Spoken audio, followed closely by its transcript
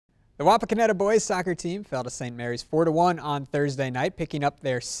The Wapak boys soccer team fell to St. Mary's 4-1 on Thursday night, picking up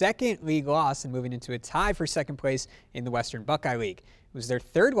their second league loss and moving into a tie for second place in the Western Buckeye League. It was their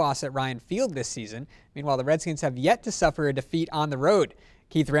third loss at Ryan Field this season. Meanwhile, the Redskins have yet to suffer a defeat on the road.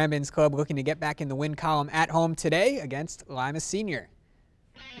 Keith Rambin's club looking to get back in the win column at home today against Lima Senior.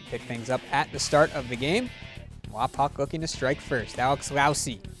 We pick things up at the start of the game. Wapak looking to strike first. Alex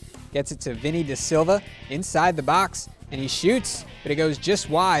Lousy gets it to Vinny De Silva inside the box, and he shoots, but it goes just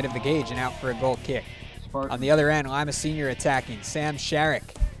wide of the gauge and out for a goal kick. On the other end, Lima Senior attacking. Sam Sharrock.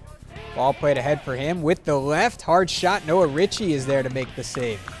 Ball played ahead for him with the left. Hard shot. Noah Ritchie is there to make the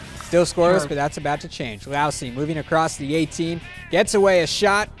save. Still scoreless, but that's about to change. Lousy moving across the 18. Gets away a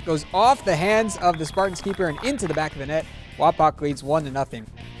shot. Goes off the hands of the Spartans keeper and into the back of the net. Wapak leads 1-0.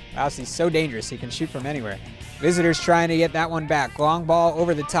 Lousy's so dangerous, he can shoot from anywhere. Visitors trying to get that one back. Long ball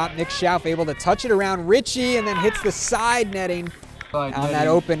over the top. Nick Schauf able to touch it around Ritchie and then hits the side netting on that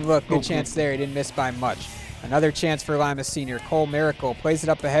open look. Good chance there. He didn't miss by much. Another chance for Lima Senior. Cole Miracle plays it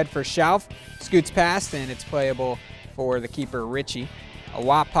up ahead for Schauf. Scoots past, and it's playable for the keeper, Ritchie. A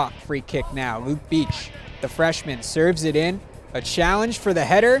Wapak free kick now. Luke Beach, the freshman, serves it in. A challenge for the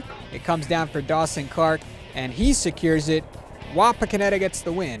header. It comes down for Dawson Clark, and he secures it. Wapak gets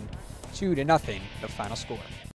the win. 2-0, the final score.